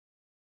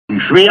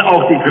schwer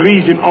auch die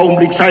Krise im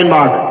Augenblick sein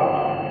mag,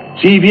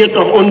 sie wird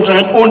durch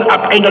unseren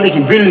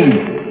unabänderlichen Willen,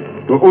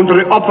 durch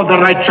unsere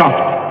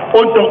Opferbereitschaft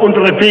und durch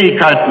unsere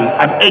Fähigkeiten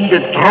am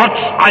Ende trotz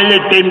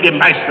alledem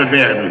gemeistert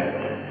werden.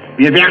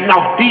 Wir werden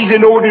auch diese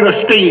Not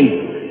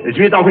überstehen. Es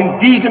wird auch in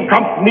diesem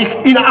Kampf nicht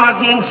in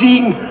Asien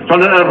siegen,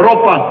 sondern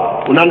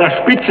Europa und an der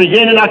Spitze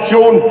jene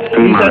Nation,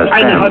 die seit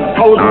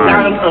 1.500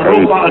 Jahren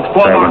Europa als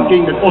Vormacht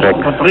gegen den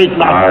Osten vertreten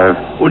hat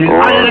und in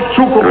alle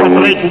Zukunft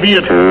vertreten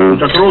wird,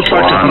 unser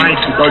Großdeutsches Reich,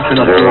 die deutsche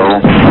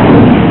Nation.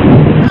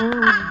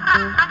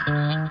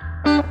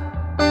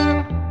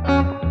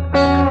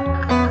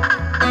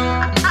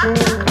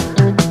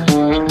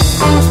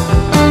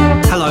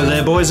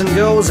 Boys and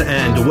girls,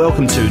 and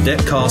welcome to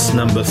DEPCAST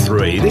number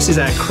 3. This is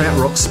our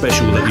Krautrock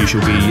special that you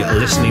shall be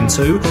listening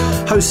to,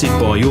 hosted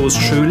by yours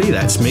truly,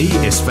 that's me,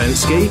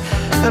 Istvanski,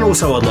 and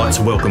also I'd like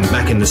to welcome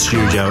back in the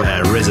studio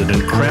our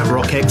resident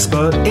Krautrock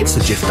expert. It's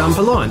the Jiff Dump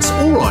Alliance.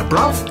 Alright,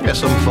 bruv?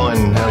 Yes, I'm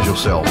fine. How's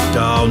yourself?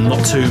 Oh,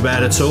 not too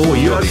bad at all. Are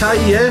you okay,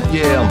 yeah?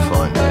 Yeah, I'm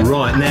fine.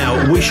 Right,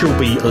 now we shall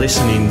be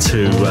listening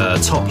to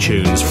top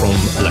tunes from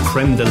La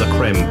Creme de la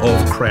Creme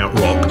of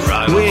Krautrock.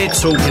 We're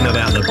talking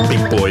about the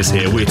big boys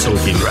here. We're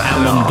talking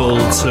Amon,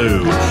 Duul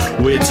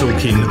 2, we're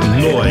talking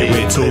Noi,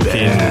 we're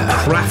talking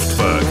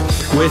Kraftwerk,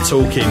 we're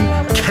talking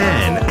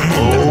Can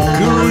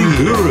and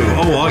Guru.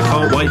 Oh, I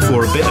can't wait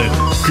for a bit of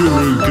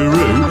Guru.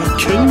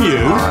 Can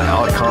you?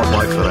 I can't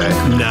wait for that.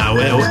 No,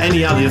 well,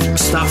 any other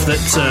stuff that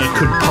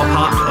could pop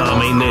up, I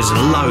mean, there's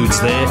loads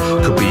there.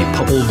 Could be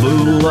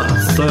Duul,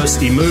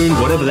 Thirsty Moon,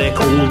 whatever they're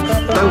called.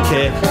 Don't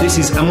care. This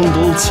is Amon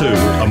Duul 2,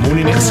 A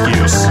Morning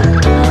Excuse.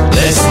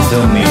 Listen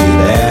to me,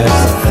 there's a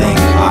thing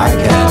I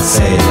can't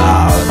say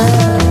loud.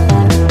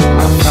 I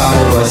thought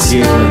it was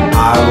you,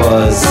 I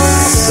was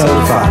so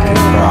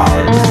fucking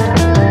proud.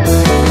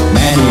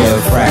 Many a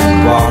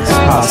friend walks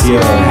past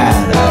your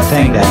hand, I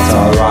think that's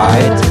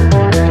alright.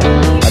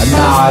 But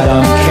now I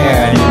don't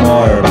care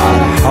anymore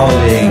about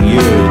holding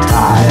you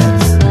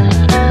tight.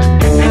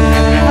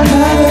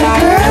 Another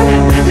girl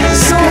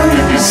is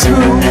going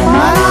through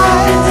my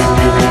eyes.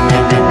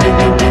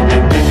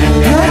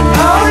 Not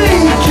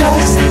only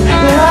just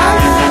that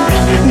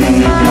I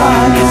need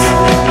lies.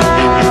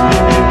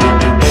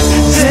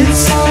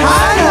 Since I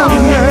know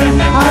her,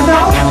 I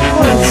know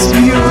what's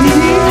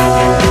beauty.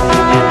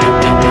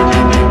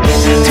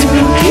 To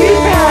keep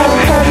her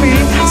happy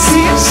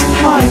seems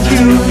my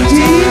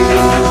duty.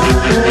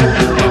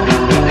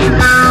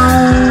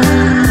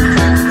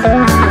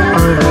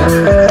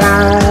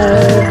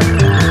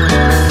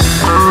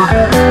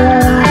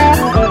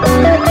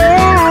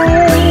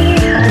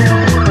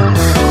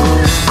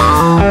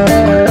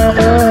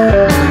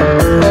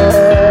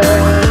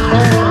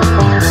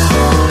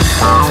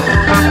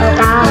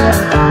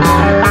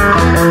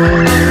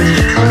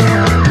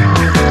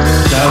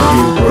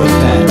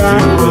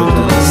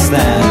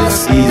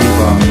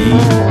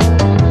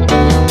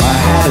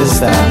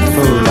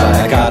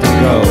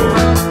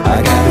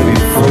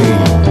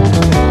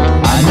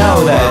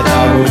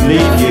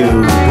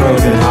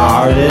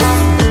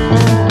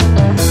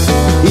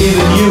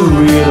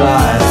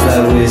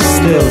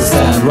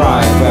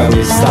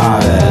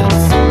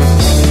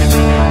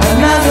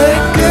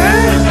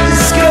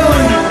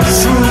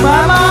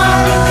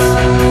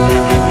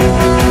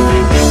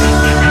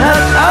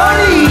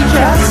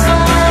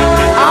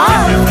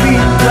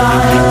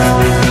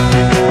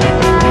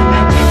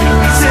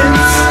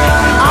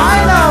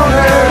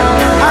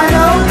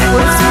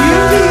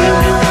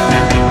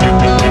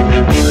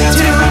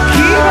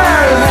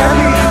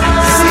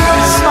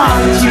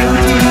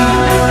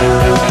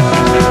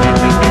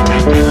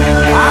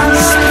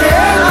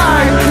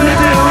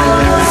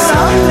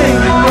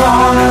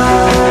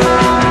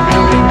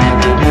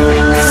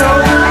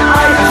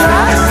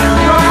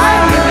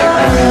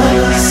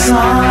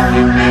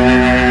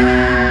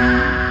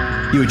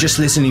 Just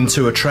listening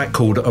to a track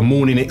called A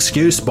Morning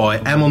Excuse by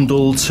Amon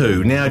Duul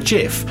 2. Now,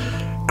 Jiff,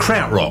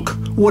 Krautrock,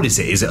 what is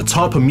it? Is it a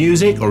type of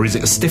music or is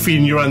it a stiffy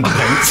in your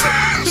underpants?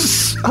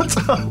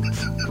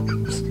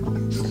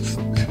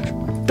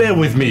 Bear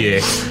with me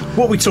here.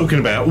 What are we talking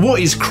about? What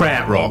is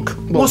Krautrock?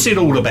 What's it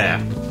all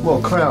about?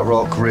 Well,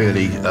 Krautrock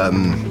really, I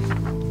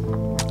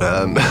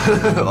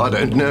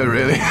don't know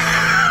really.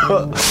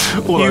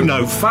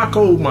 know fuck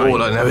all, mate.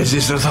 All I know is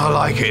that I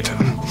like it.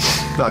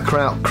 No,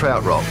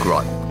 Krautrock,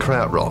 right.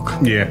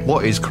 Krautrock. Yeah.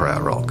 What is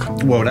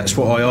Krautrock? Well, that's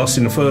what I asked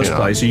in the first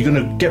place. Are you going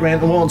to get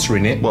round to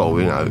answering it? Well,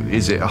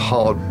 is it a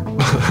hard...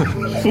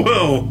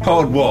 Well,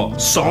 hard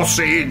what?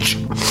 Sausage?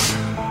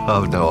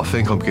 Oh, no, I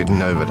think I'm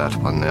getting over that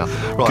one now.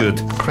 Right, good.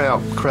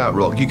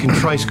 Krautrock. You can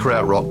trace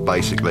Krautrock,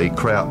 basically,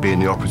 kraut being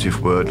the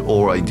operative word,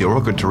 or a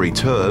derogatory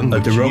term. A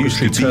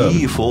derogatory term.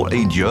 Be for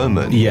a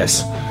German.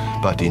 Yes.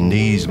 But in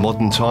these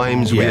modern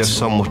times, we have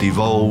somewhat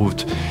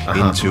evolved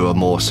into a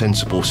more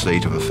sensible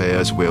state of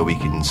affairs where we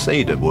can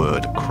say the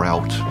word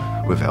kraut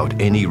without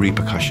any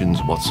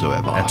repercussions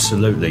whatsoever.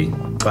 Absolutely.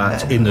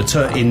 but in a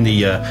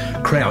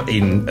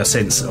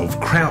sense of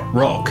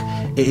krautrock,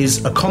 it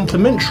is a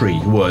complimentary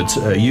word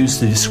used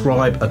to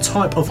describe a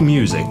type of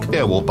music.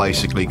 Yeah, well,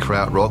 basically,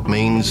 krautrock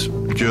means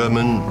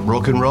German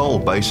rock and roll,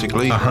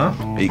 basically.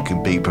 It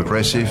can be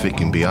progressive, it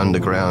can be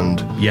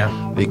underground. Yeah.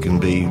 It can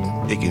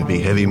be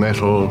heavy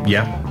metal.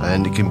 Yeah.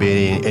 And it can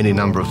be any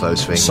number of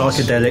those things.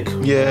 Psychedelic.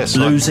 Yeah.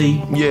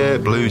 Bluesy.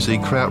 Bluesy.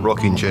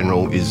 Krautrock in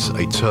general is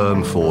a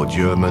term for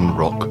German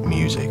rock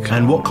music.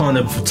 And what kind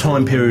of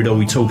time period are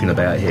we talking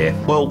about here?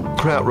 Well,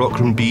 krautrock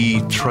can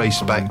be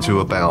traced back to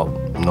about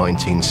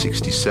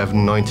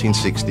 1967,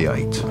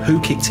 1968.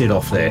 Who kicked it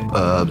off there?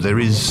 There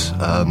is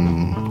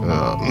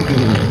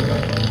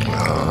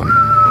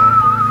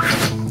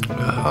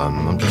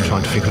I'm just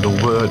trying to think of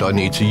the word I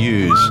need to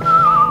use.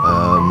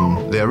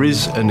 There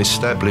is an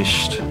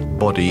established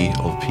body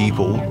of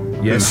people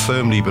who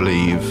firmly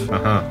believe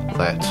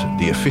that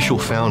the official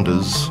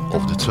founders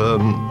of the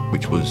term,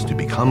 which was to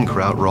become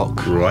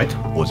krautrock,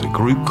 was a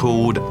group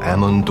called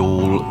Amon,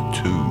 Duul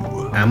 2.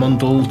 Amon,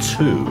 Duul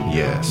 2?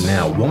 Yes.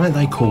 Now, why are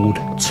they called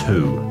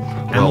 2?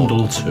 Amon,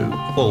 Duul 2?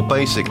 Well,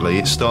 basically,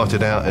 it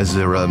started out as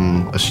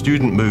a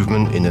student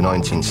movement in the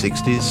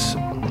 1960s.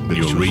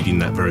 You're reading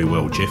that very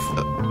well, Jeff.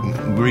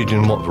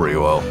 Reading what very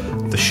well?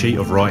 The sheet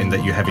of writing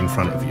that you have in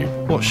front of you.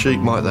 What sheet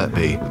might that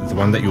be? The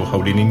one that you're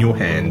holding in your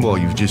hand. Well,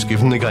 you've just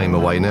given the game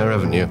away now,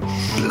 haven't you?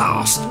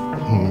 Blast!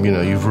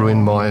 You've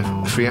ruined my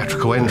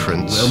theatrical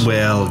entrance.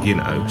 Well,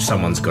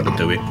 someone's got to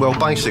do it. Well,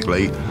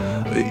 basically,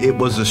 it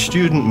was a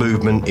student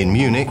movement in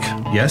Munich.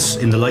 Yes,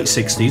 in the late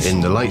 60s.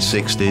 In the late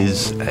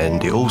 60s,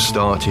 and it all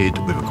started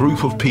with a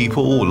group of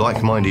people,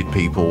 like-minded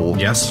people.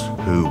 Yes.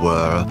 Who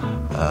were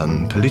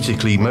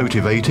politically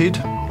motivated.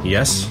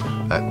 Yes.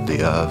 At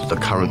the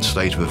current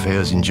state of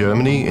affairs in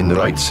Germany in the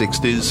late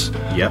 60s.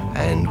 Yep.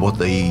 And what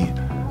they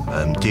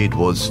did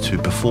was to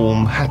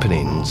perform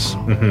happenings,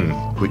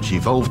 which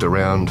evolved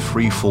around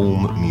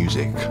free-form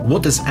music.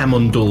 What does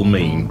Amon Duul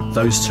mean?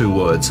 Those two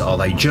words, are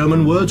they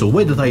German words, or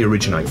where do they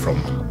originate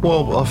from?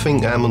 Well, I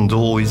think Amon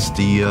Duul is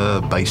the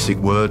basic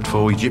word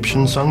for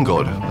Egyptian sun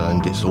god,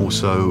 and it's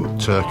also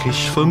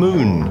Turkish for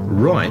moon.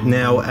 Right,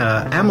 now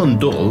Amon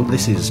Duul,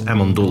 this is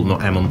Amon Duul,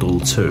 not Amon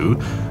Duul 2,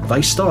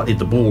 they started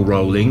the ball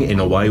rolling in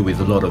a way with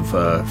a lot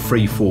of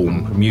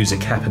free-form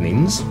music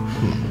happenings.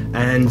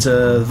 And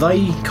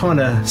they kind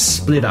of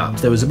split up.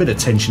 There was a bit of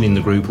tension in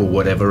the group or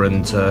whatever,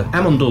 and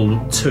Amon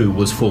Duul 2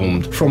 was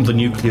formed from the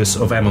nucleus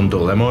of Amon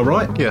Duul. Am I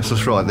right? Yes,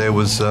 that's right. There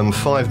was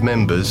 5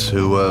 members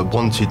who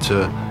wanted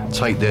to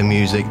take their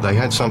music. They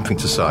had something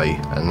to say,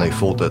 and they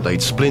thought that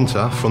they'd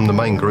splinter from the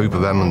main group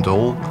of Amon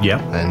Duul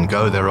and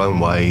go their own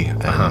way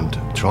and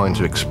trying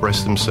to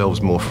express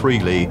themselves more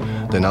freely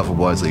than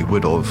otherwise they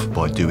would have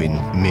by doing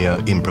mere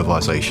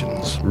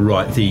improvisations.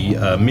 Right,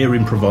 the mere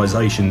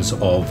improvisations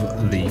of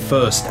the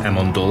first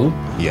Amon Duul.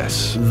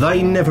 Yes.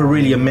 They never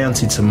really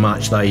amounted to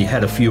much. They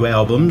had a few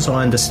albums,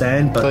 I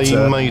understand, but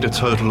they made a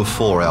total of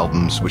 4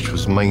 albums, which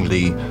was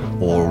mainly,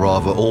 or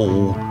rather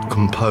all,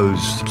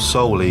 composed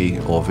solely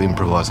of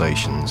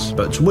improvisations.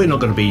 But we're not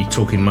going to be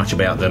talking much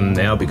about them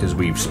now because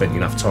we've spent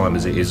enough time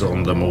as it is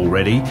on them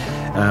already.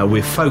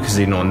 We're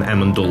focusing on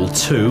Amon Duul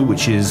 2,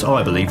 which is,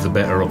 I believe, the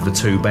better of the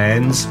 2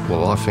 bands.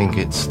 Well, I think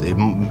it's,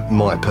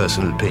 my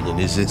personal opinion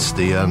is it's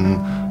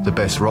the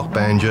best rock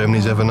band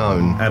Germany's ever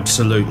known.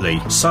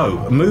 Absolutely.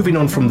 So, moving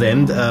on from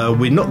them,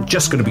 we're not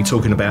just going to be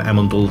talking about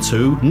Amon Duul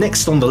 2.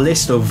 Next on the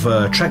list of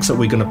tracks that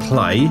we're going to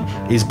play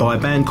is by a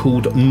band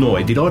called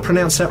Neu. Did I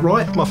pronounce that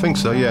right? I think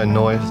so, yeah,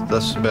 Neu.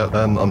 That's about,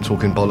 I'm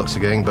talking bollocks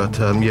again, but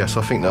yes,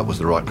 I think that was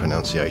the right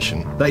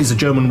pronunciation. That is a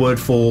German word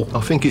for?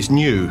 I think it's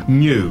new.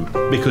 New,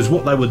 because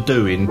what they were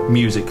doing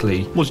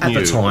musically was at new.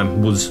 The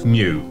time was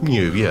new.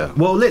 New, yeah.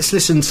 Well, let's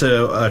listen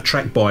to a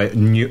track by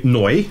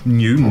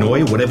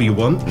Neu, whatever you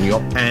want.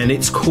 Yep. And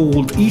it's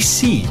called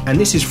Ici, and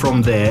this is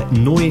from their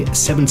Neu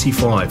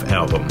 75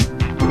 album.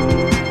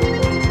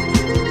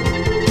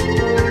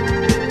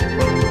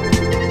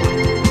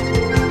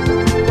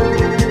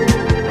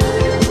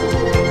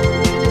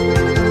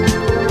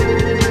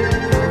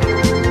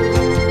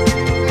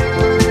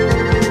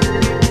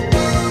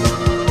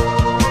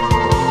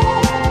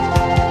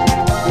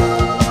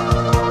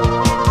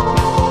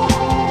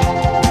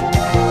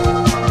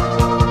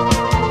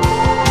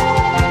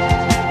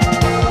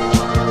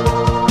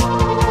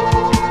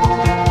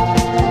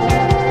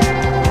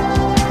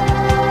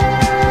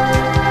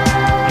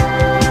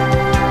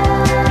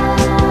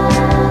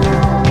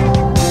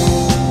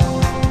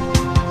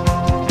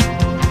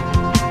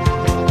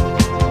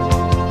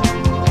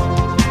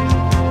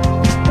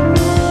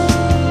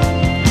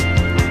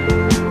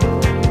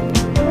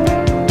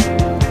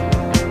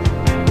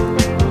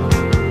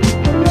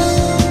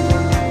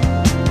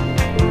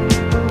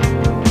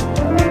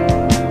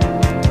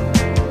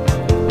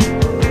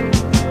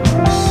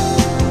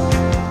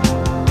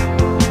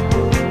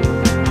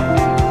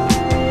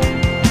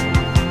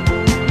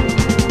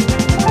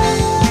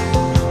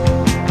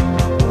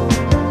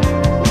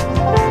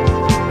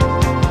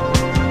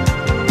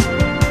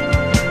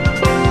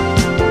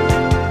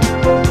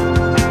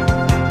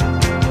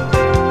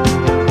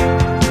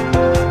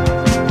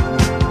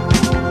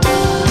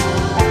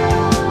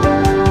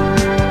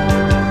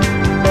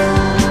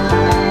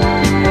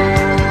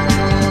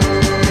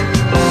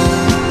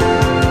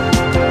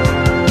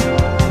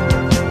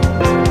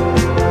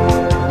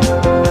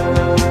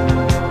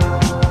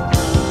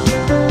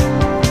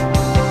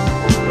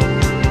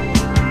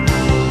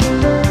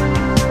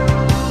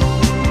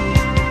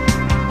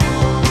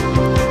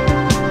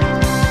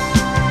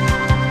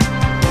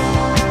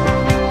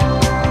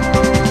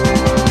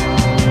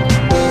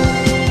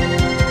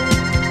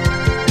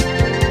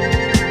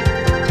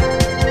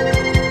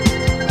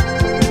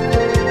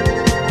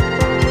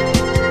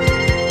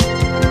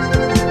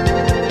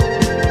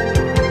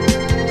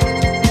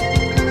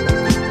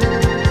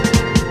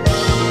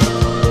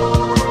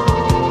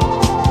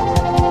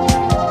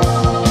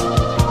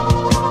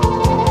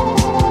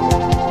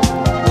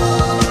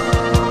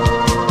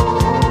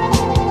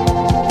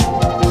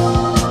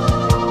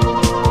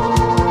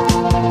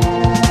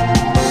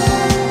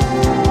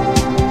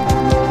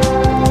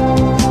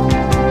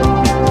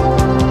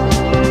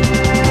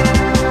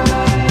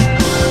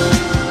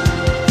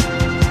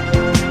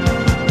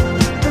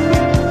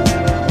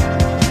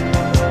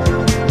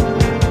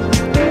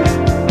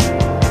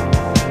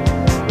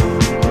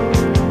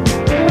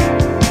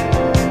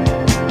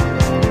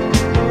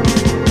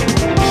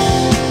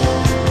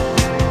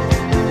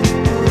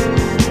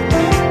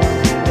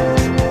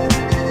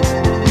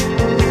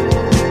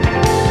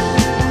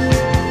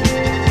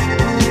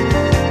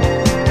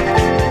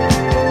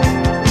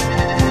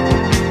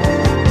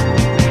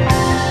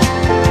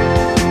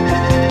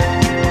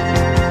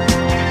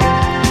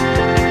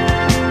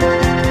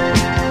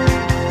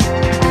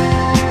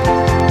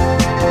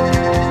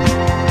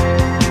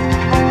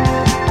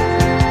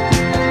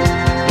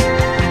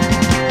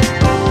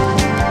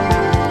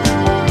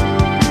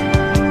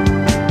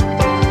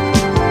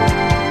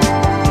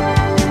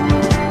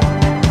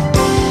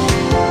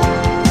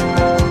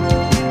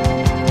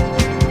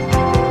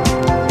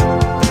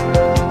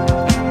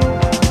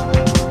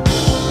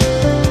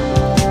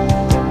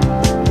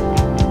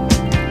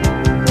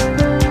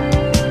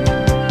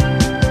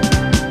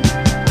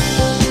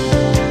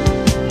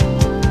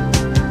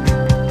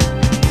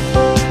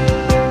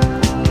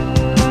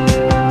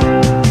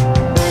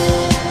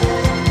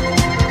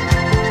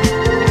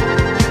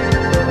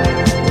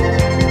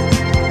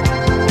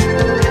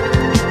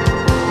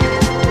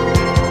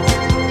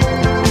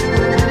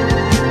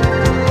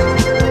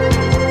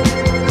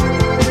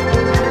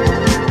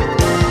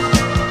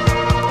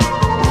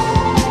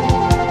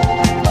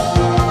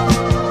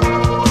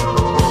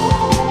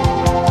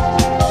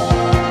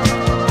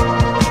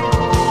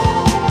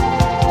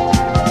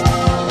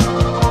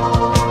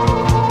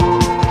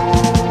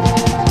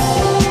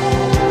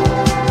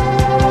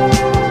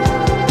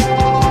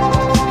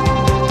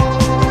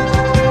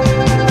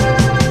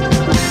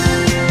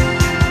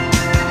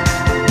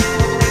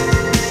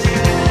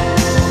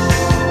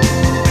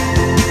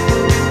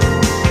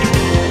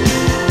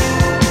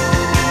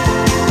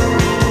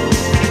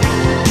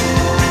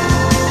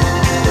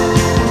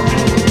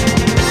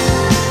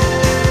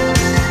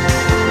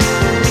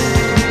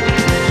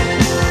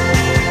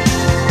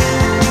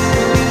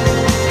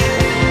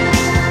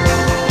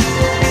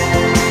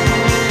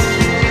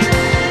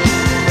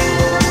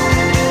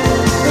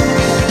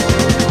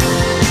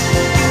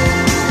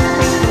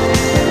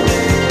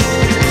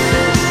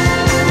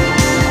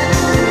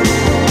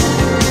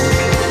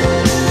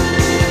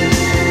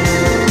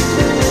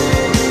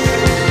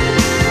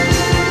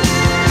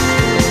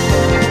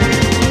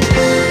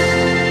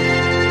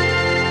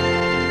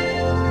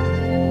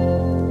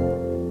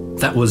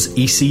 that was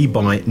Easy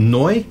by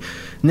Neu.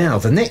 Now,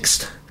 the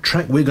next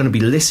track we're going to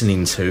be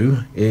listening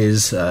to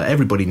is,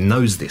 everybody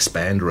knows this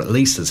band, or at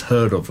least has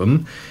heard of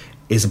them,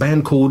 is a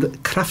band called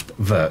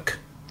Kraftwerk.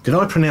 Did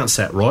I pronounce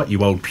that right,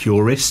 you old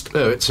purist?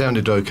 No, it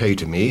sounded okay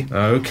to me.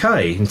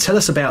 Okay, and tell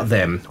us about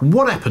them.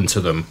 What happened to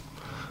them?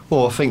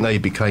 Well, I think they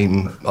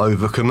became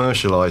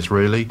over-commercialised,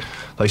 really.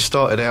 They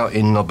started out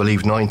in, I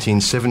believe,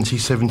 1970,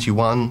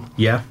 71,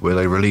 where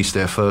they released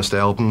their first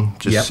album,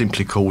 just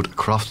simply called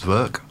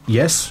Kraftwerk.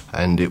 Yes.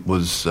 And it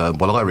was,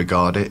 well, I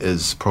regard it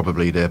as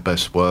probably their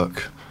best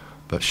work.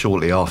 But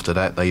shortly after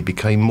that, they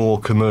became more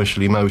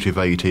commercially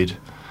motivated,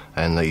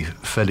 and they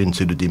fell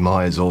into the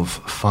demise of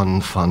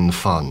fun. On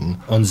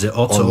the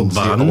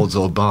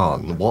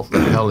Autobahn. What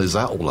the hell is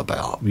that all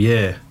about?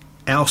 Yeah.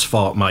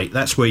 Ausfahrt, mate,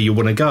 that's where you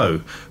want to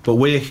go. But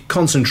we're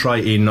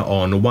concentrating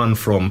on one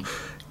from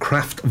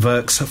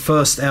Kraftwerk's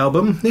first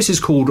album. This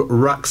is called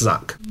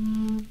Rucksack.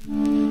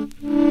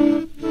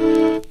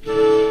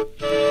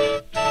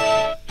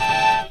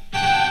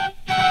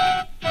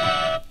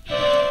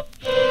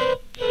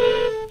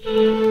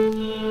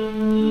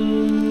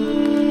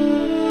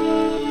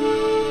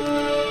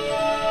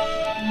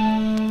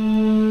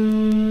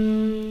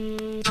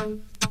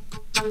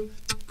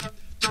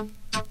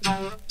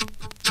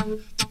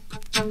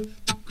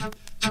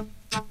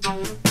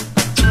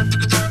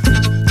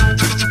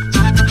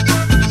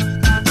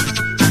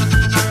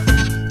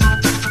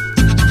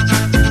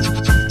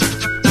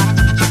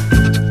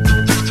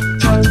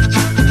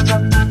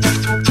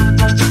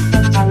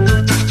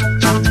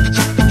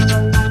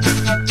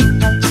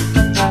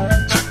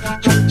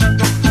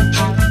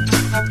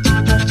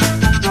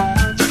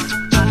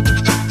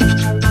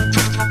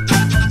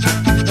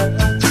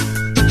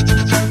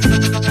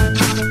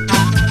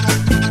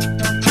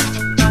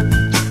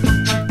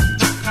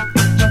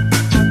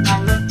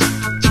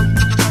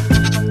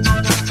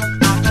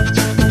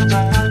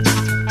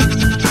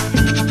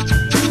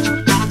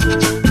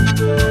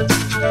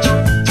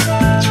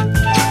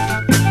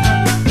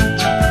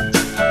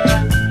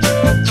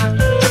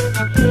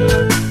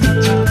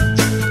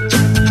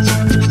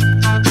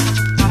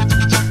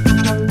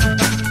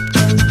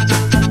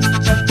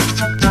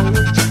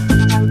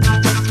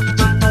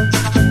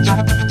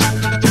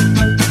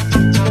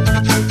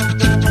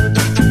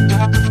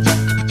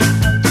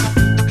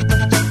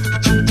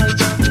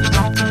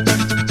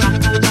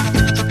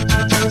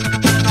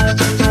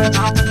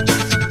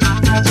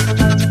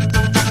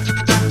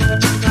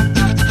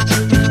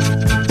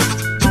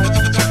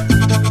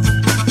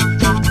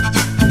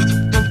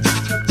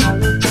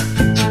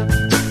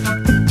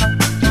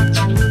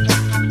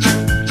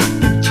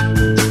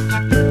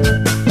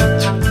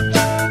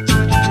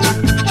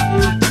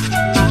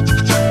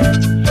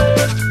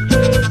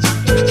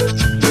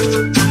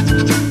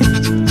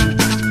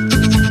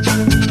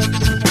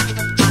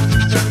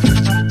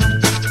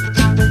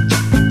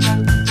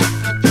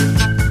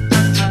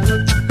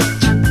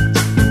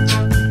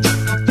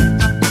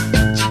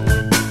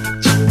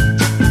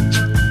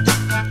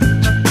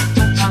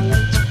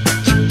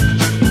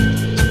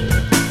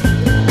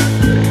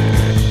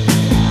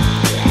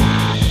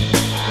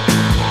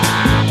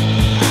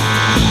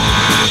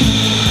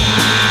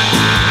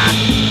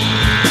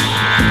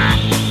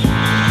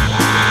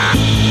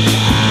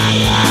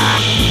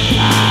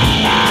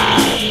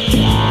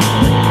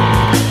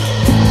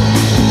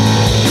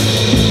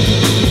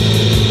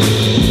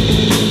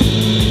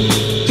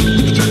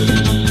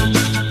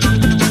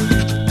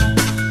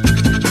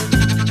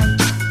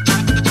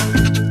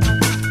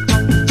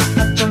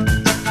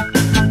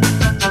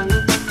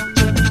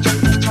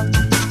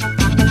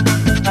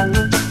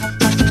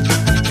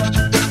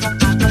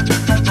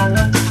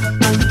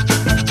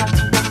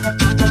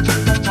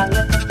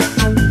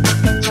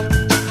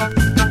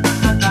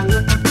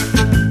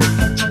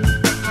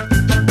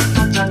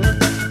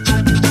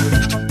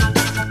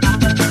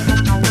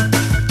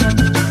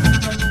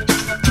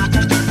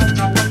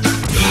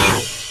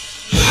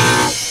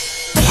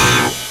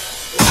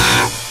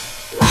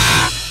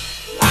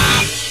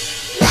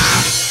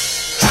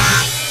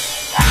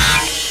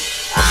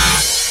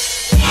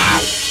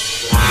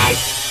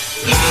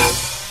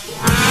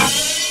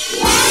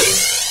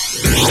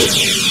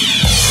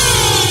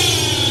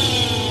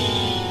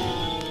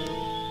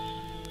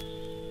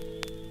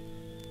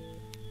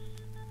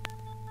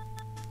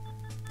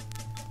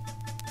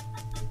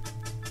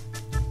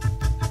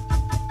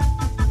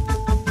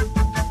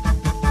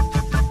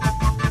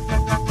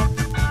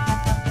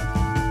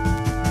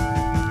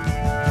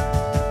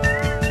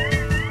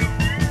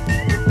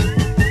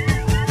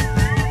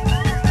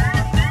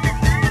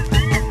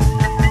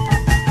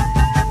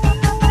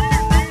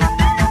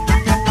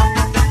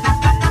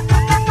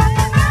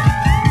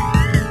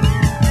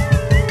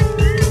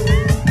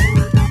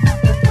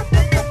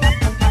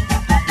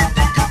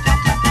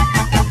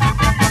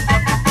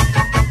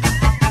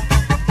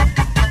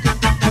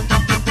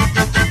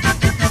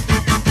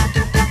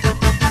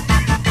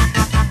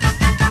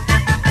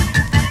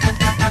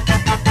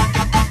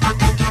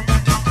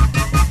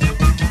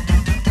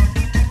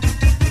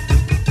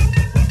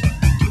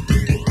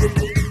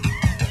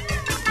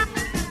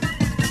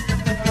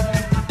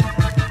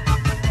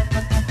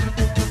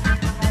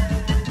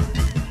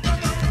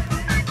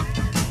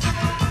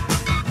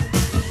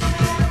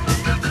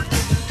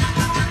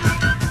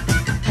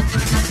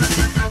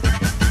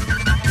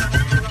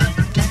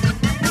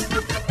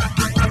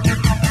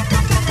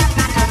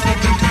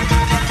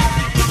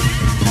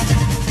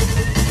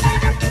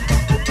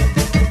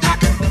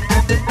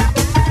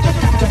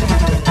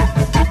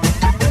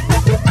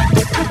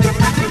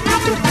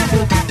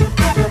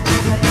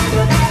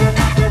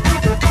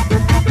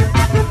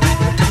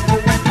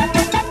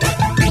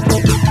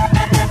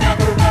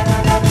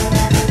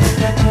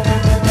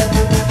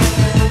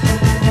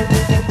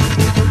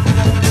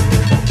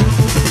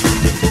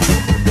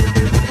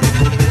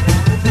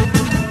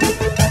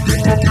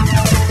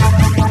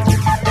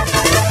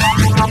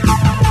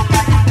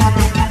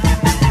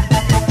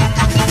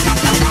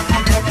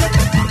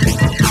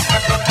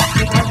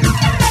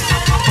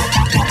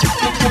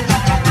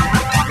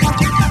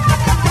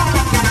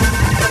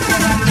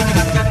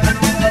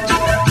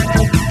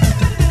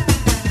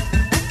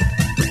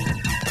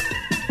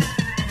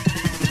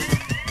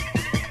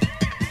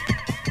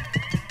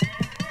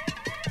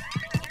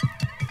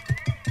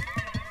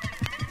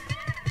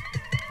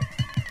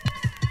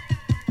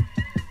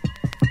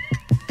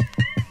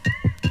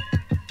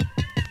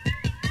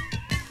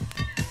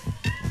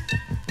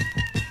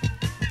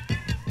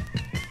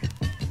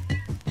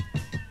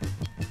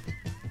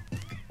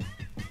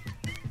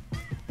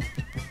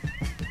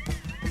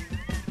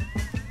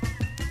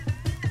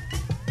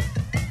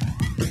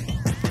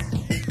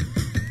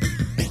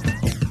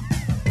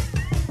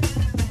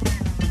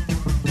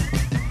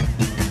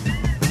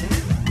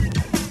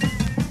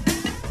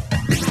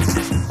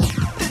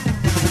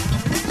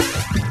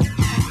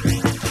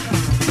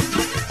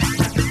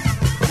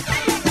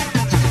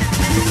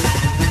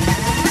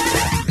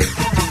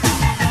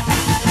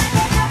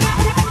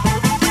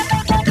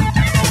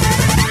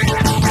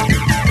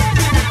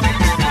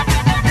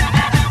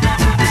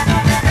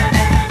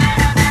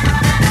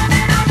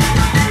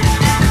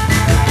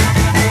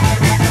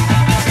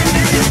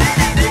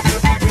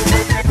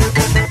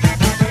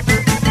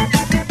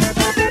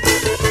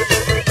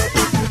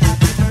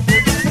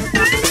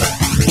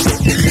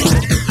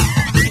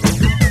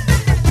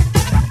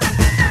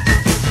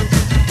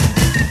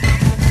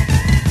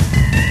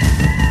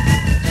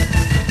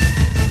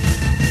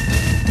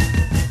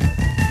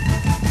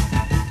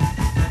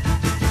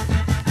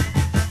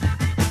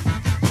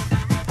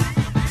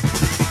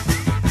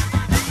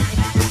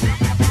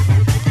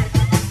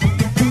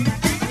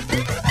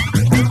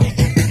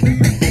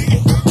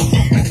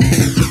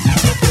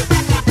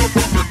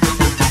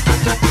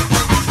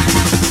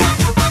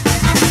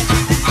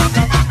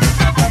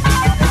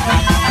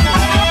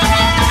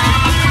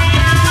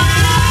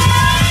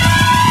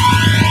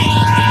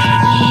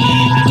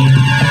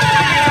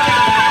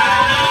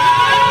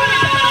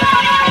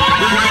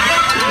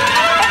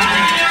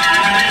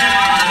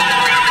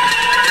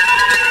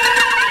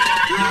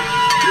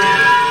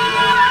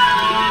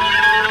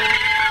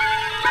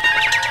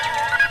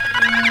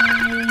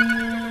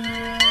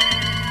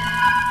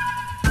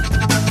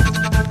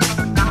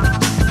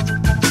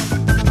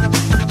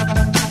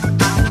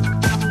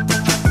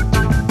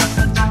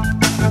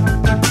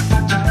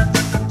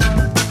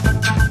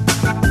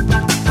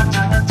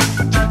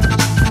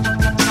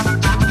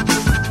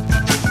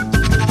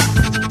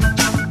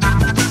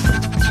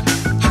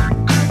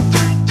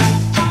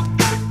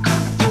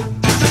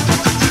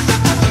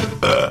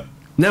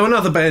 Now,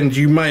 another band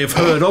you may have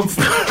heard of...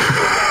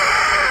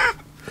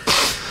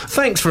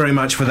 Thanks very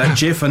much for that,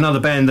 Jiff. Another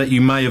band that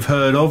you may have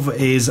heard of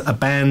is a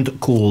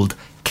band called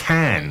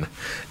Can.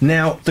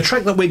 Now, the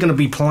track that we're going to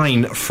be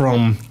playing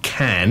from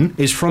Can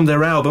is from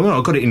their album. Well,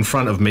 I've got it in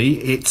front of me.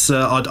 It's,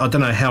 I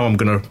don't know how I'm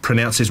going to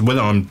pronounce this, whether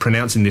I'm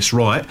pronouncing this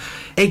right.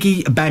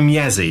 Egi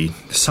Bamyazi.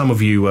 Some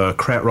of you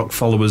Krautrock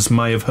followers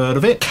may have heard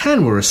of it.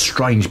 Can were a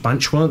strange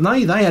bunch, weren't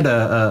they? They had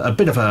a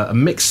bit of a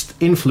mixed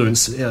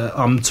influence.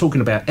 I'm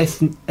talking about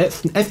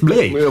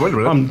ethnically.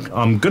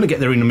 I'm going to get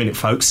there in a minute,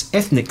 folks.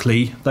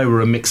 Ethnically, they were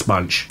a mixed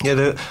bunch.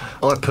 Yeah,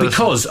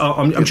 because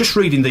I'm just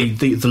reading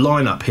the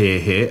lineup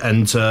here,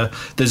 and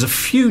there's a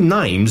few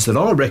names that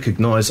I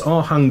recognise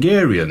are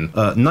Hungarian,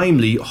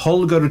 namely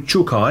Holger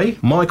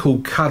Csukai, Michael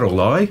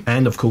Karolai,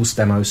 and of course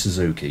Damo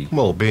Suzuki.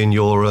 Well, being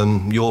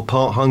your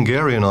part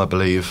Hungarian, I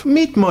believe.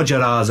 Mit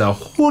magyaráza,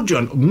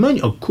 hogyan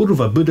menj a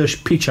kurva büdös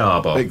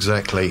picsába.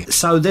 Exactly.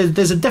 So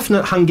there's a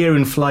definite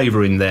Hungarian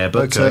flavour in there,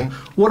 but okay.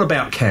 What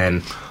about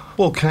Can?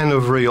 Well, Can are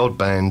a very odd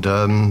band.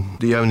 One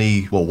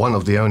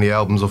of the only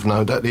albums of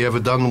note that they ever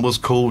done was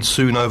called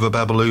Soon Over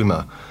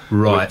Babaluma.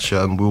 Right. Which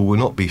we will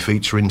not be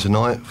featuring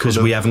tonight. Because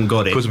we haven't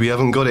got it. Because we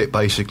haven't got it,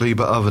 basically,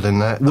 but other than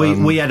that...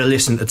 We had a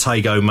listen to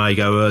Tego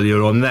Mago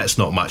earlier on, that's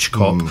not much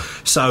cop.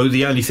 So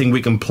the only thing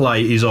we can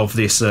play is of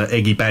this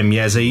Egi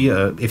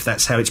Bamyazi, if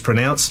that's how it's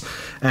pronounced,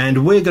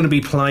 and we're going to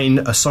be playing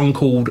a song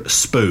called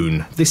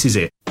Spoon. This is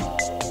it.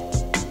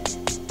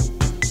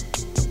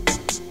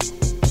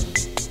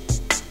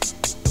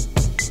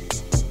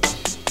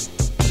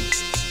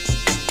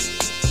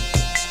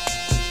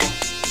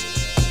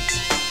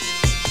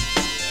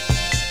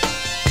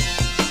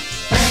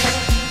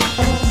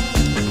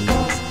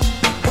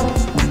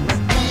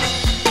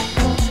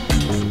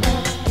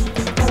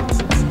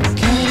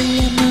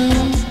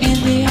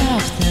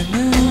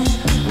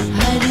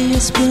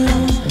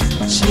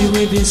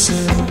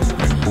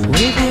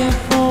 With your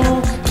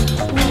fork,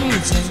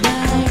 with a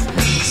knife,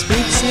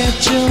 speaks a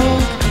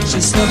joke, she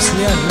stops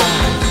your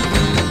life.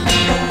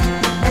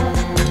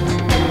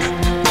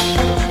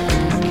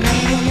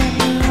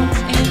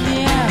 In the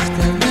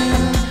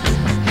afternoon,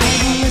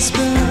 hiding a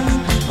spoon,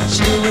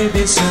 she will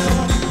be soon.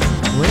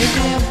 With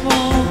your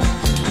fork,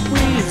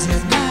 with a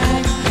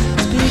knife,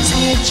 speaks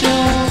a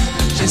joke,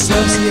 she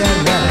stops your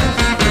life.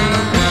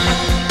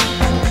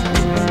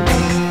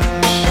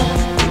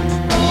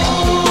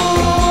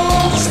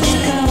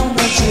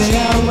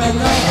 When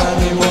nobody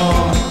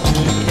wants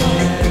to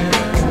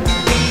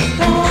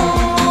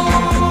care.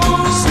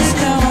 Don't sit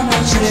down on a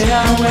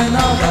chair when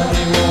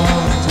nobody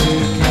wants to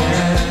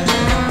care.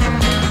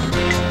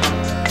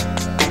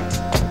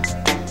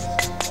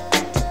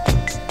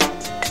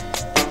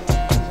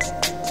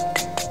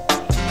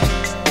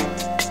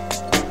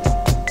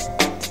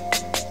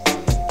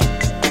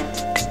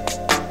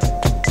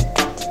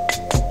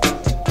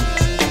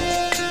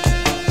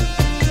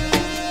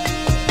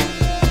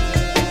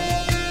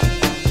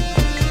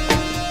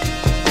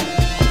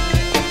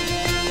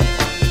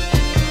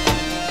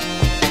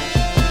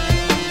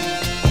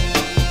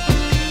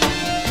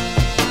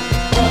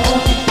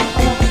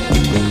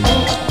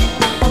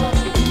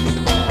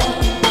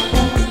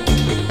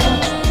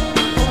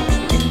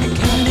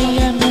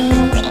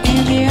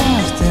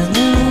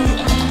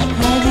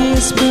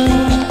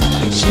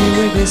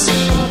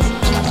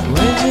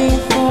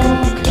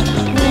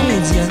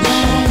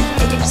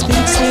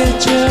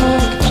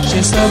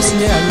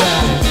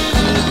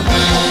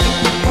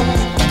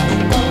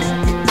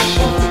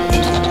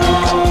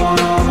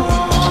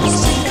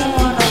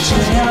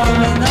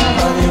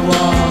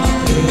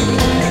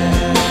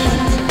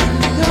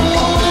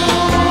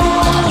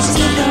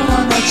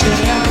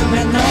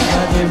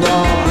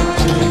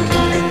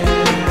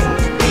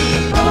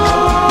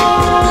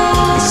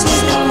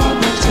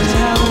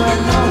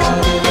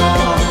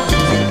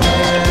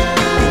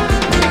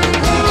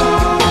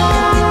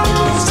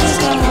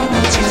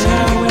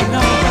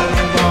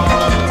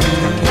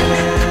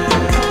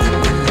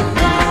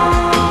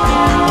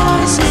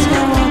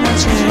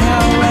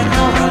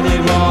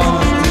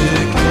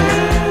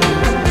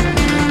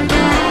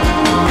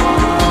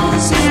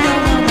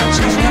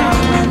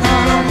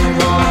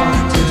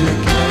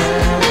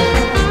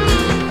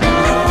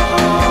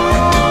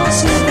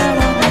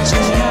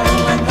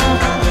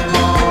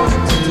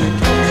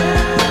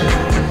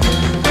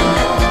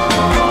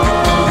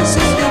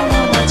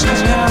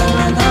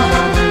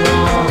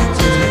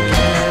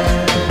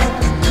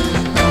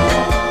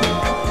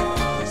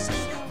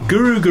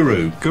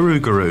 Guru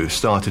Guru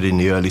started in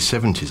the early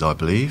 70s, I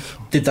believe.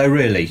 Did they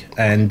really?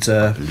 And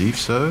I believe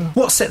so.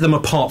 What set them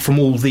apart from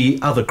all the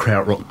other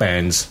Krautrock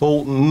bands?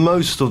 Well,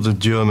 most of the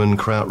German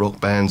Krautrock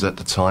bands at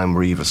the time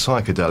were either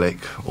psychedelic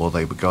or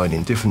they were going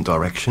in different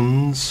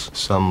directions.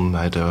 Some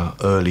had an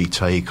early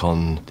take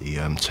on the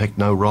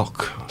techno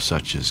rock,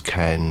 such as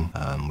Can,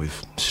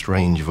 with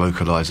strange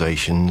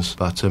vocalisations.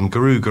 But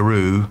Guru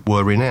Guru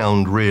were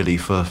renowned really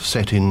for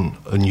setting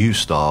a new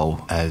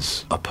style,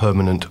 as a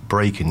permanent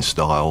break-in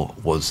style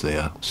was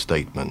their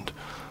statement.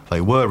 They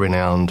were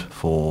renowned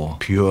for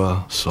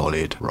pure,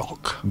 solid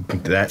rock.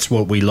 That's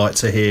what we like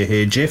to hear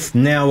here, Jiff.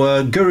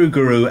 Now,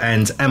 Guru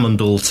and Amon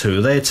Duul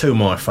 2, they're two of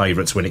my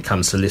favourites when it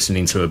comes to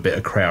listening to a bit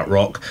of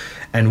krautrock.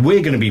 And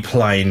we're going to be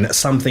playing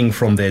something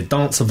from their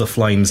Dance of the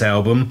Flames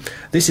album.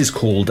 This is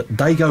called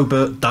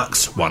Dagobert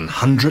Duck's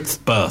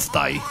 100th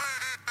Birthday.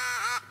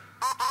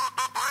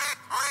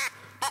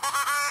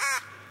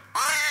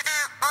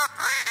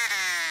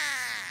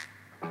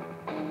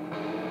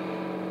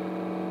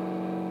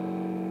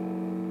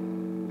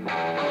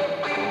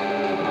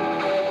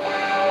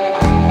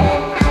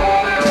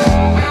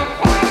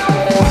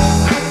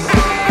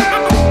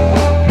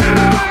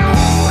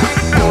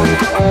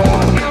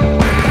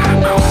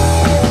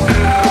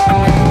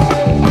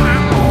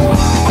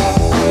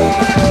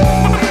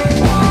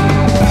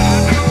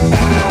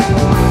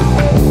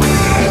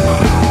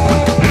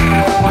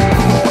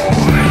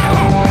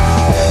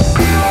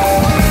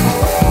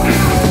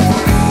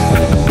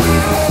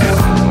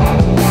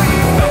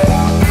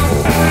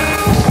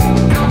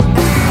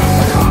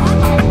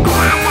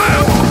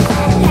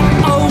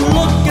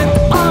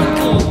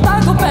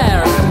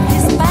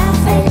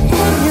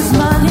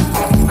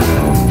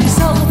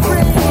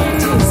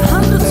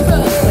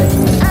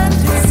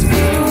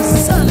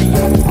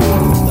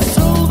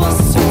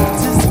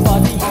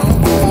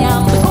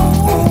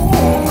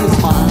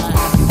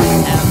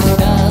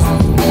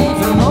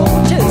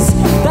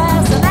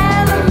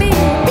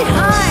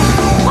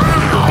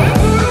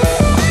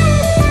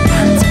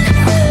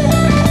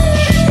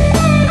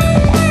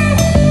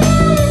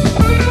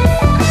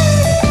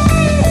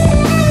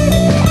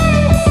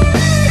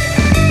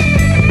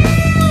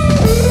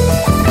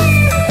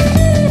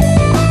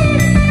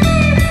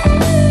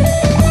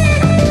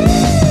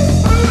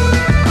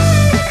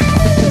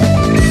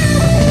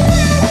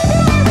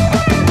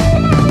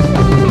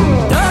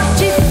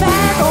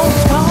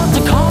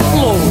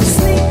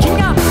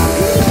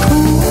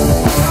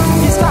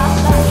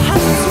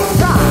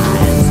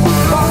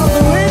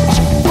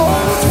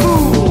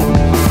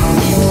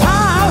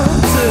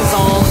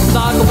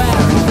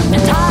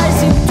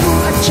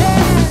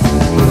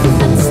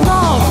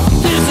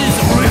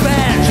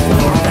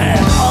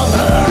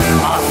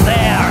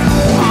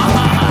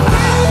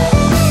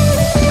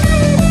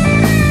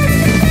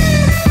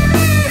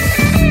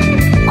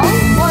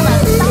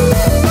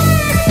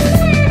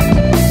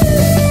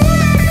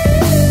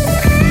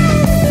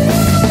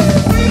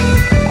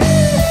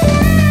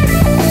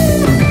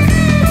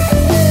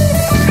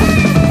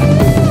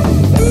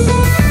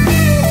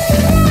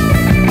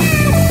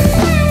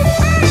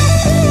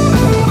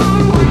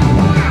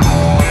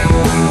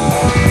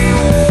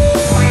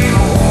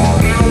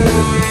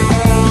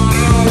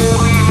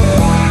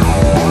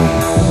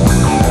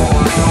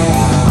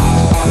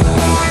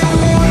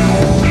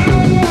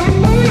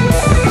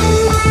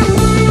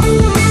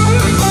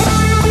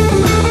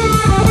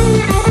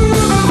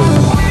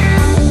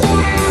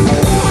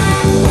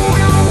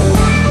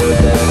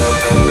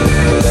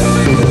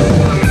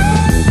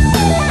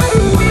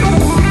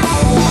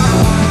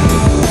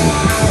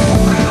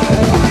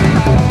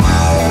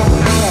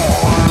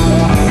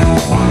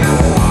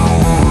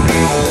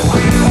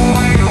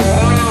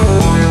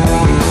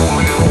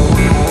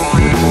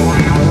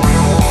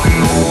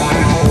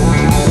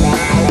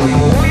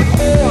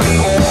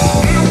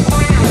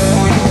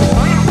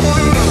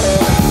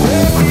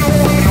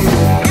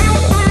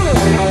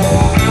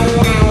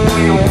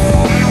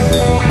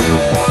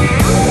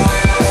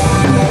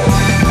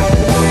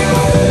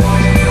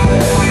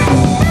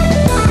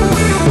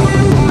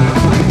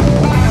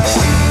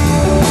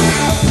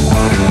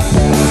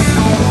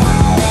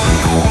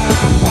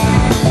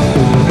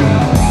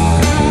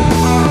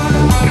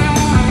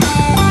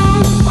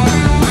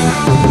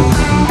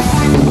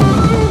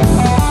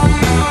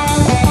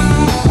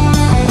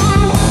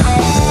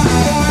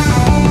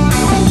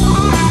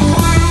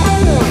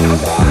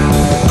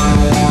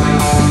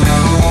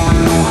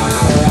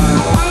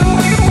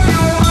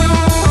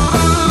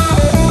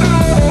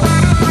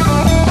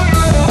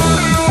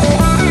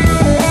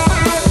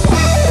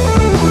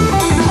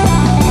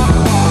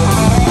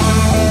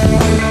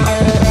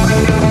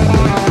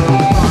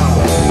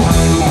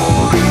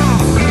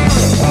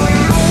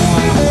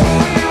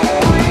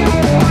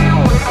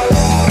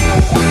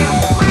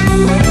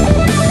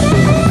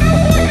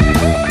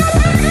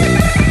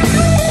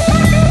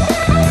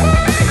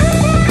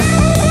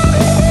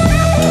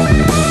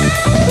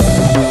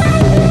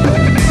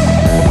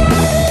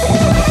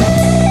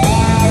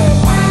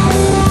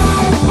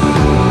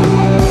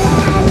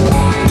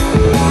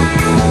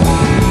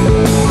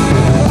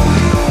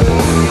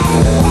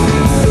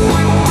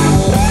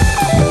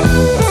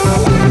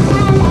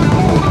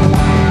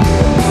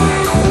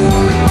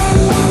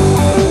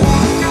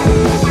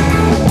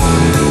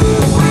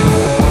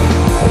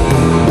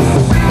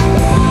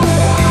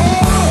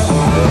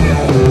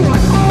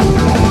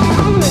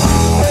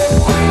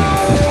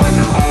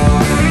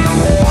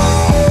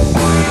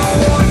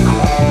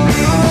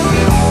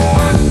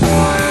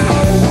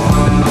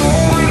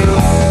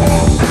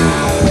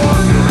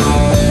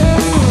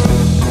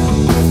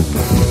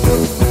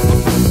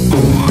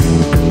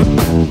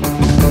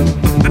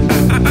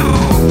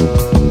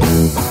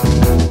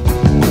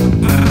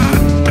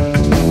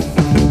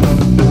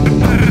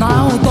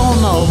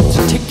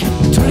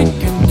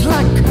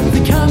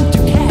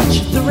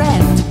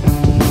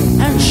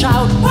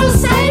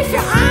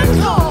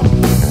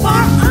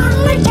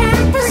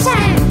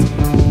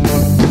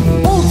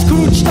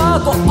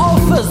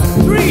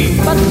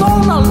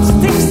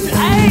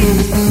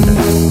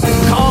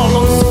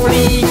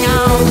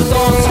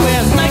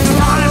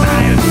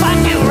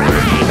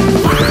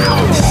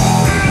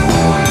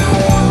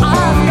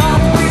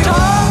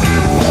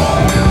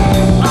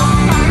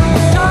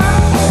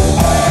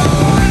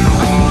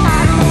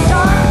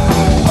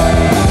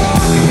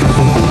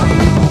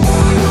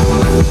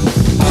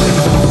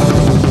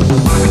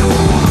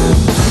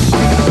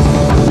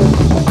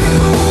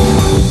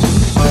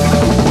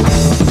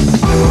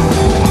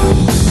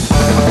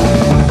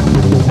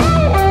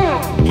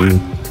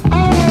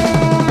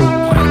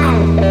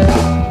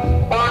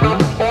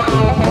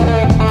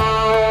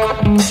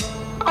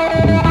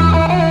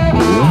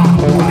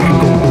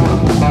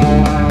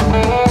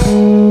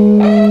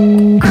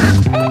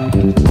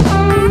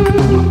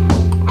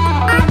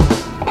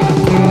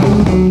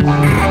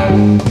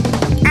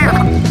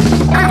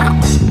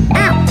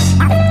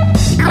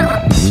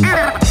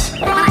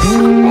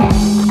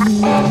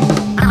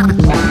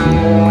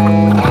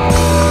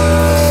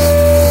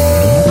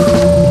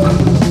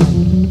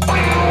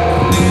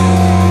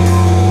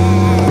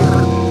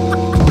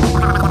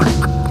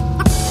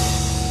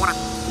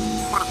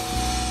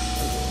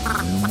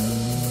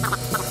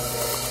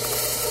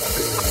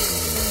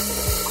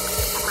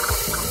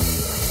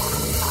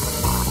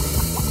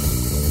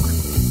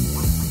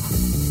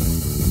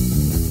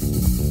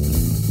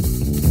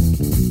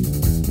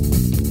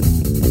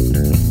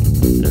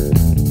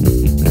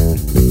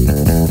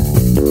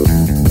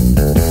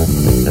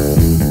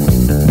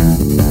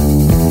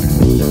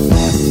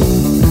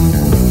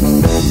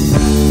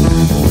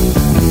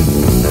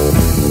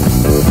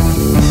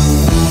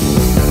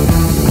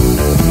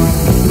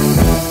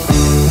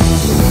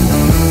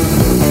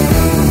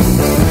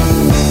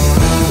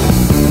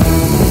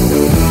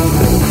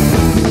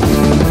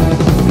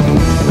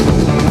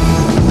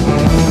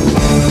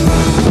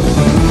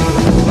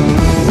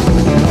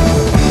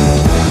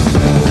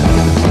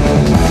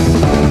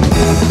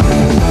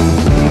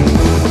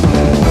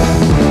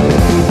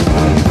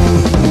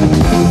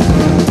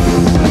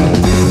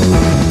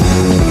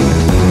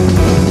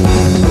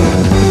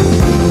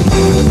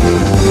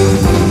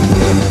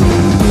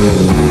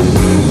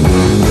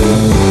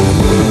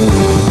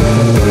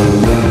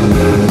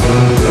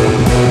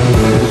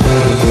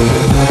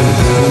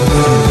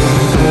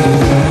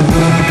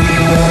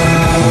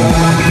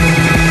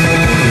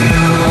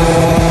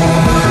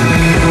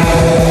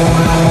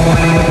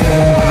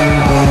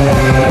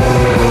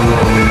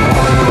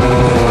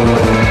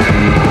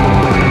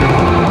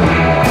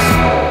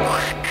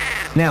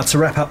 Now, to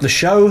wrap up the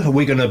show,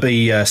 we're going to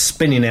be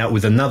spinning out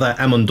with another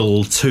Amon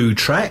Duul 2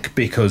 track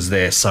because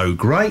they're so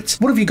great.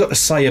 What have you got to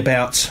say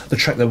about the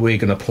track that we're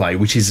going to play,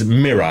 which is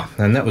Mirror?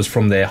 And that was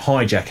from their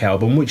Hijack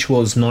album, which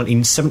was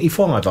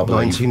 1975, I believe.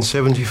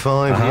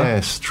 1975,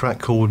 yes. Track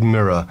called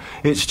Mirror.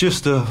 It's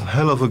just a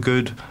hell of a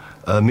good...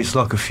 it's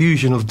like a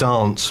fusion of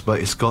dance,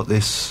 but it's got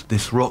this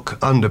rock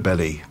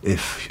underbelly,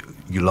 if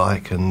you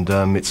like, and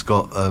it's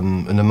got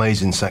an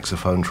amazing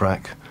saxophone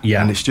track.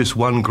 Yeah. And it's just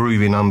one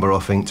groovy number, I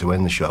think, to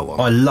end the show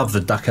on. I love the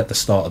duck at the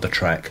start of the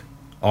track.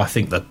 I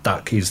think the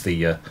duck is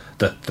the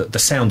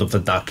sound of the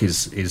duck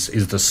is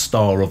the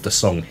star of the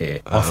song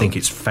here. I think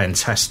it's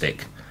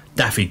fantastic.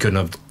 Daffy couldn't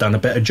have done a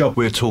better job.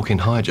 We're talking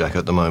Hijack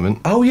at the moment.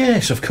 Oh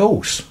yes, of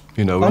course.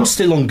 You know, I'm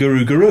still on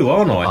Guru Guru,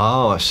 aren't I?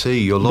 Oh, I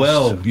see. You're lost.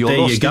 Well, you're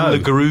lost in the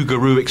Guru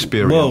Guru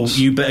experience. Well,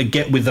 you better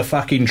get with the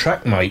fucking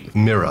track, mate.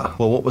 Mirror.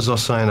 Well, what was I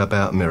saying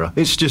about Mirror?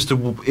 It's just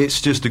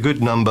a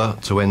good number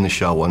to end the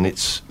show on.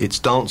 It's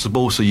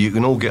danceable, so you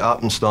can all get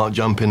up and start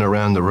jumping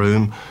around the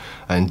room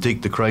and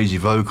dig the crazy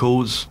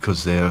vocals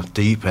because they're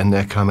deep and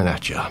they're coming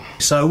at you.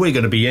 So we're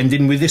going to be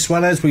ending with this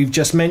one, as we've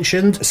just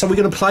mentioned. So we're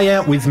going to play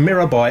out with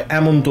Mirror by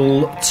Amon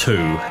Duul 2.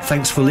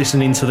 Thanks for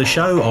listening to the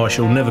show. I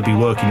shall never be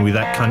working with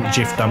that cunt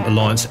Jiff Dump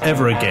Alliance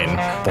ever again.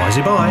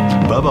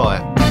 Bye-bye.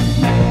 Bye-bye.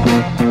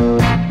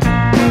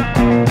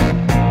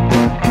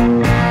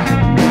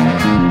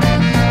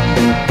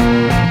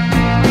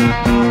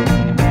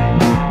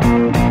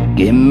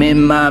 Give me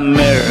my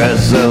mirror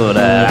so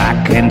that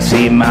I can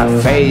see my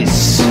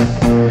face.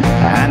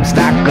 I'm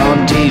stuck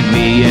on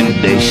TV and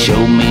they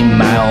show me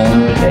my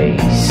own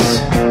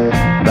place.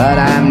 But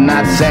I'm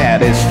not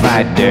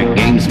satisfied, their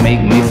games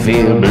make me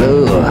feel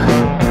blue.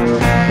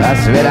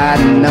 That's what I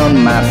know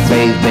my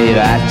face, baby,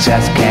 I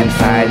just can't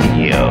find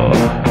you.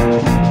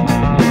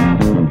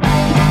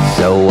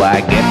 So I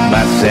get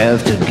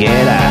myself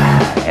together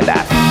and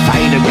I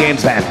fight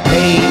against that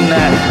pain.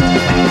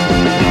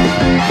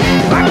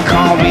 I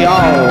call me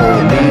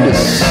all be the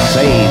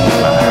same.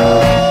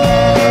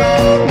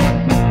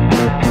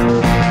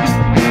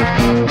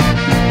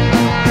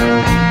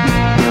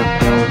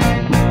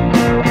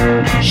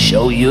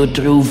 Show you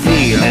true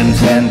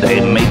feelings and they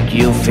make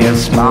you feel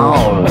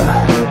small.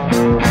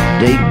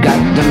 They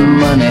got the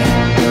money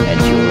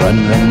and you run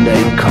when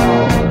they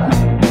call.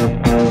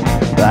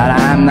 But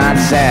I'm not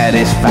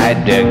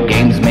satisfied, their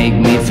games make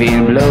me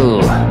feel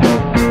blue.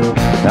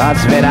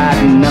 Thoughts that I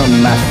know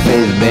my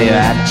face, baby,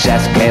 I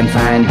just can't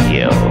find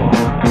you.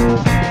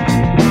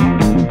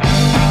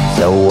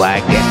 So I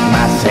get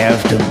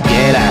myself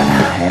together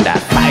and I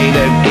fight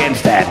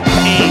against that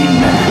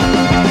pain.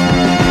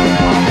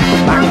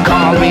 I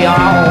call me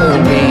all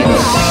be the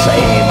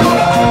same.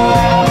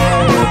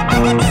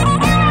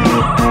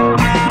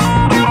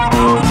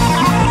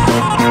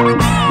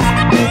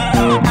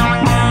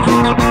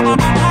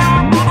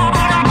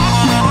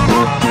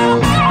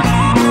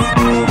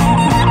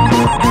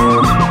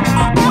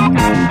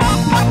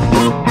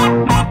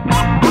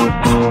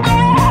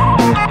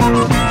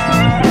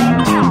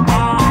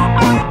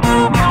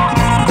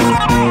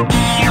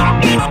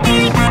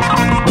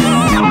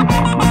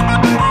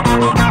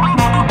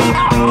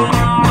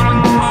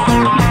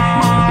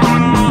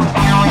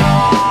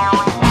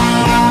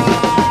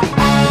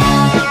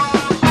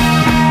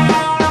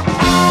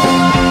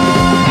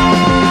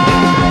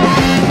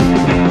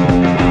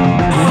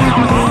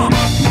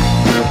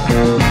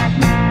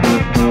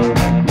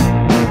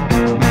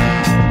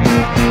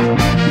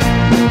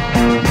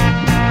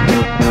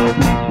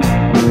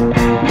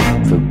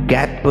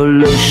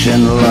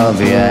 Pollution, love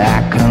your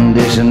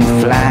air-conditioned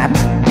flat.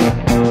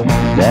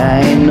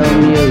 There ain't no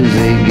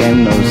music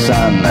and no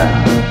sun,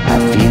 I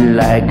feel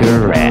like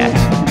a rat.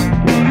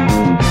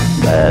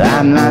 But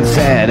I'm not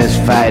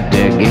satisfied,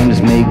 their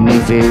games make me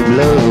feel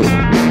blue.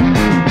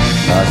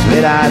 Cause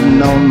without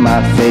knowing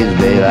my face,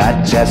 baby,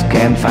 I just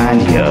can't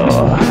find you.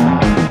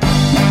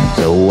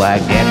 So I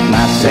get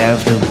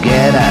myself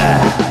together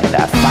and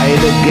I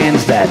fight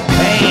against that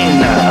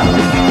pain.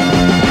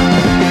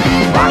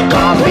 Why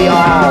can't we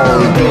all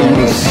do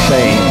the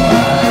same?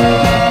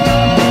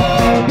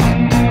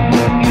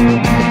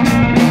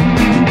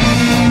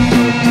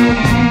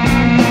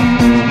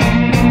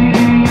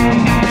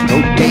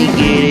 Don't take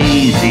it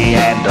easy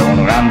and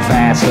don't run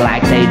fast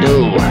like they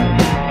do.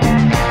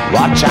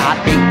 Watch out,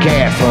 be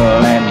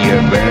careful, and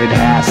your bird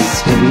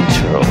has to be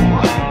true.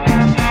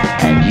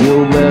 And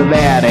you'll be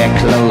very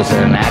close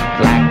and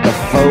act like a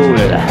fool.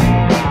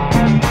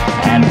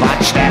 And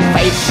watch their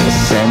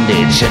faces and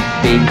it should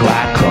be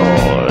quite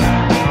cool.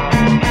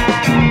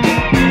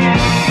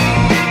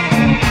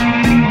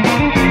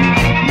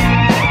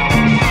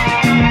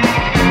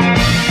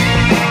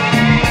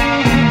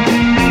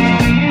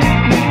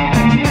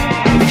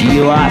 If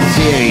you are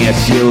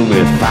serious, you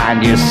will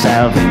find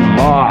yourself in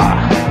more.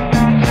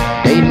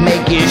 They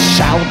make you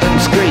shout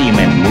and scream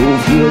and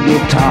move your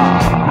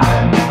guitar.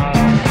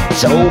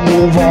 So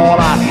move on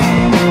up